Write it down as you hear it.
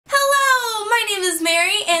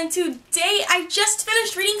and today I just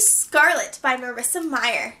finished reading Scarlet by Marissa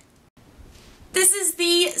Meyer. This is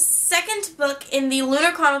the second book in the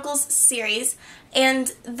Lunar Chronicles series,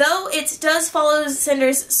 and though it does follow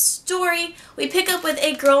Cinder's story, we pick up with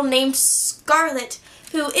a girl named Scarlet,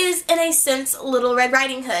 who is, in a sense, Little Red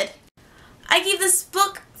Riding Hood. I gave this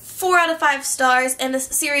book 4 out of 5 stars, and this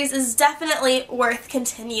series is definitely worth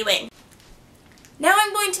continuing. Now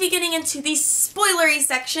I'm going to be getting into the spoilery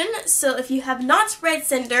section, so if you have not read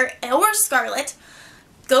Cinder or Scarlet,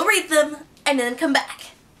 go read them and then come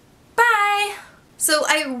back. Bye! So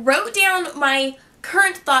I wrote down my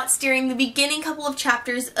current thoughts during the beginning couple of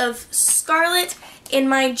chapters of Scarlet in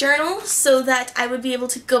my journal so that I would be able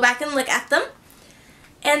to go back and look at them.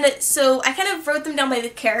 And so I kind of wrote them down by the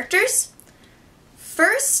characters.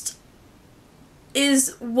 First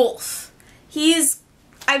is Wolf.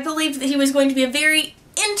 I believed that he was going to be a very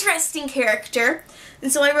interesting character, and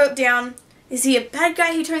so I wrote down, is he a bad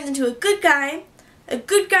guy who turns into a good guy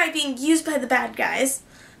being used by the bad guys,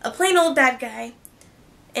 a plain old bad guy,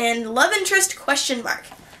 and love interest question mark.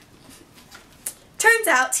 Turns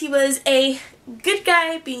out he was a good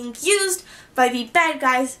guy being used by the bad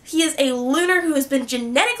guys. He is a lunar who has been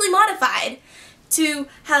genetically modified to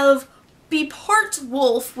be part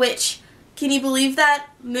wolf, which, can you believe that?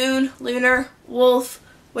 Moon, lunar, wolf,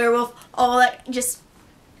 werewolf, all that, just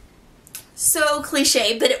so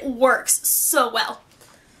cliche, but it works so well.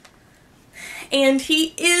 And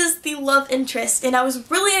he is the love interest, and I was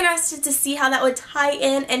really interested to see how that would tie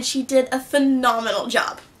in, and she did a phenomenal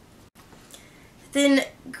job. Then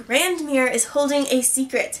Grandmere is holding a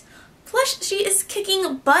secret. Plus, she is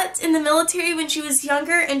kicking butt in the military when she was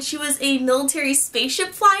younger, and she was a military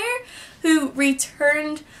spaceship flyer who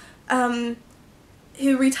retired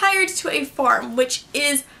to a farm, which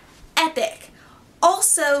is epic.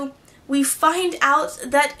 Also, we find out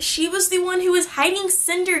that she was the one who was hiding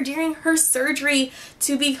Cinder during her surgery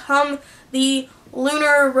to become the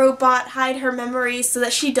lunar robot, hide her memories so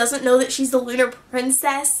that she doesn't know that she's the lunar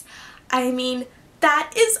princess. I mean,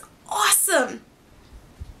 that is awesome.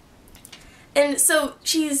 And so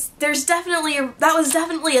that was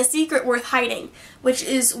definitely a secret worth hiding, which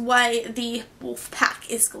is why the wolf pack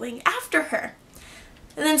is going after her.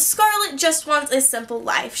 And then Scarlet just wants a simple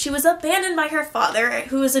life. She was abandoned by her father,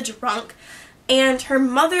 who is a drunk, and her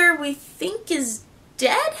mother, we think, is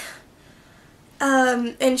dead?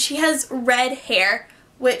 And she has red hair,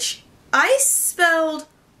 which I spelled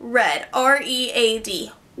red,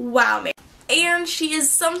 R-E-A-D. Wow, man. And she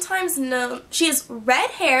is sometimes known, she has red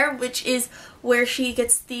hair, which is where she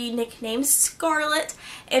gets the nickname Scarlet,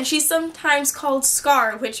 and she's sometimes called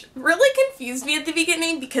Scar, which really confused me at the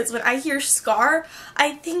beginning because when I hear Scar,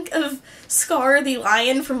 I think of Scar the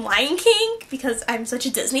lion from Lion King because I'm such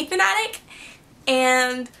a Disney fanatic,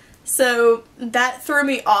 and so that threw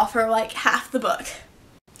me off for like half the book.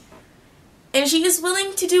 And she is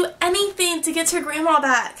willing to do anything to get her grandma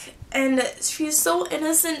back. And she's so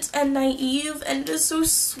innocent and naive and just so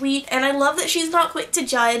sweet, and I love that she's not quick to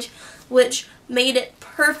judge, which made it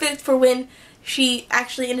perfect for when she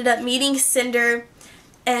actually ended up meeting Cinder.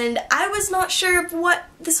 And I was not sure what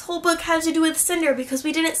this whole book had to do with Cinder because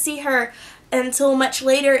we didn't see her until much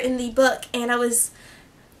later in the book, and I was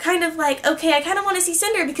kind of like, okay, I kind of want to see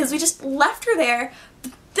Cinder because we just left her there,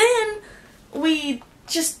 but then we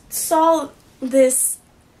just saw this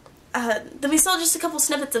then we saw just a couple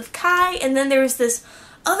snippets of Kai, and then there was this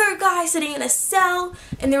other guy sitting in a cell,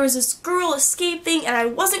 and there was this girl escaping, and I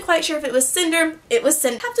wasn't quite sure if it was Cinder. It was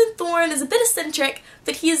Cinder. Captain Thorne is a bit eccentric,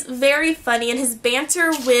 but he is very funny, and his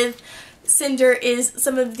banter with Cinder is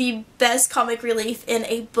some of the best comic relief in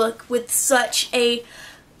a book with such a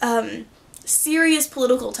serious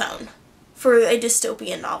political tone for a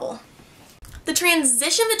dystopian novel. The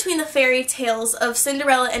transition between the fairy tales of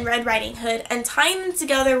Cinderella and Red Riding Hood and tying them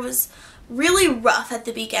together was really rough at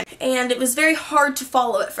the beginning, and it was very hard to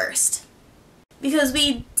follow at first. Because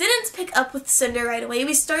we didn't pick up with Cinder right away.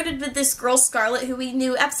 We started with this girl Scarlet who we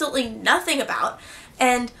knew absolutely nothing about,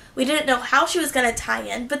 and we didn't know how she was going to tie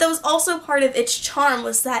in, but that was also part of its charm,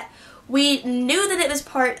 was that we knew that it was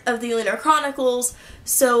part of the Lunar Chronicles,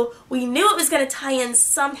 so we knew it was going to tie in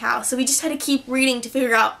somehow, so we just had to keep reading to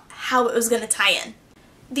figure out how it was going to tie in.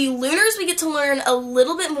 The Lunars, we get to learn a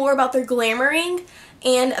little bit more about their glamoring,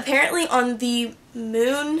 and apparently on the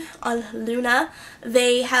moon, on Luna,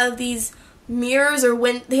 they have these mirrors, or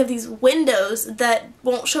they have these windows that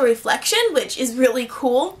won't show reflection, which is really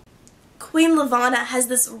cool. Queen Lavanna has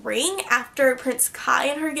this ring after Prince Kai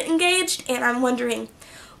and her get engaged, and I'm wondering,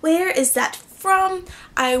 where is that from.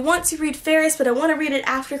 I want to read Fairest, but I want to read it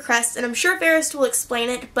after Crest, and I'm sure Fairest will explain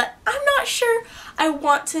it, but I'm not sure I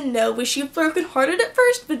want to know. Was she brokenhearted at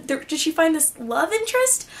first, but did she find this love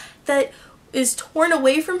interest that is torn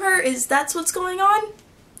away from her? That's what's going on?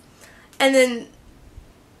 And then,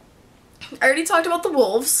 I already talked about the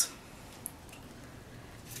wolves.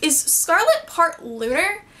 Is Scarlet part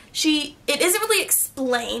lunar? It isn't really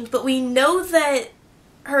explained, but we know that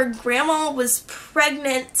her grandma was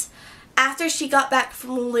pregnant after she got back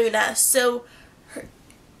from Luna, so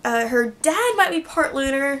her dad might be part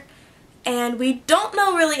lunar, and we don't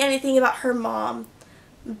know really anything about her mom.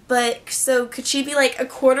 But, so could she be like a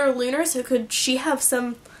quarter lunar? So could she have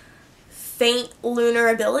some faint lunar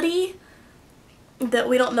ability that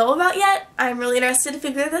we don't know about yet? I'm really interested to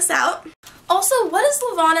figure this out. Also, what is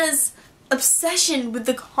Levana's obsession with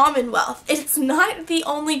the Commonwealth? It's not the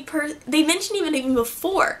only they mentioned even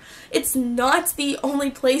before, it's not the only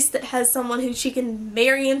place that has someone who she can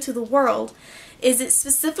marry into the world. Is it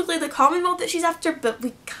specifically the Commonwealth that she's after? But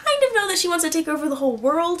we kind of know that she wants to take over the whole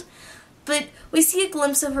world. But we see a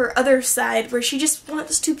glimpse of her other side where she just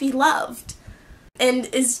wants to be loved. And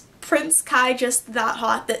is Prince Kai just that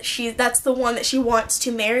hot that that's the one that she wants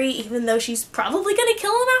to marry, even though she's probably gonna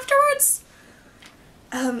kill him afterwards?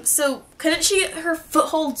 So couldn't she get her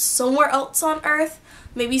foothold somewhere else on Earth?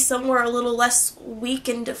 Maybe somewhere a little less weak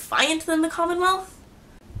and defiant than the Commonwealth?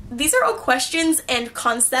 These are all questions and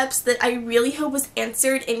concepts that I really hope was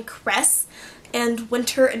answered in Crest and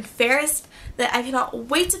Winter and Fairest that I cannot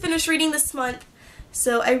wait to finish reading this month.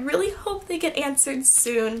 So I really hope they get answered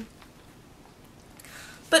soon.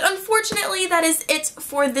 But unfortunately, that is it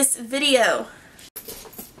for this video.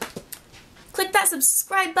 Click that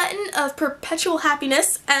subscribe button of perpetual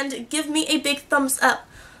happiness and give me a big thumbs up.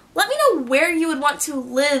 Let me know where you would want to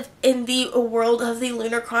live in the world of the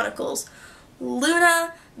Lunar Chronicles.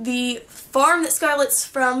 Luna, the farm that Scarlet's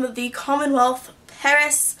from, the Commonwealth,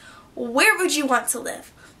 Paris, where would you want to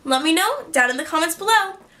live? Let me know down in the comments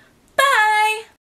below.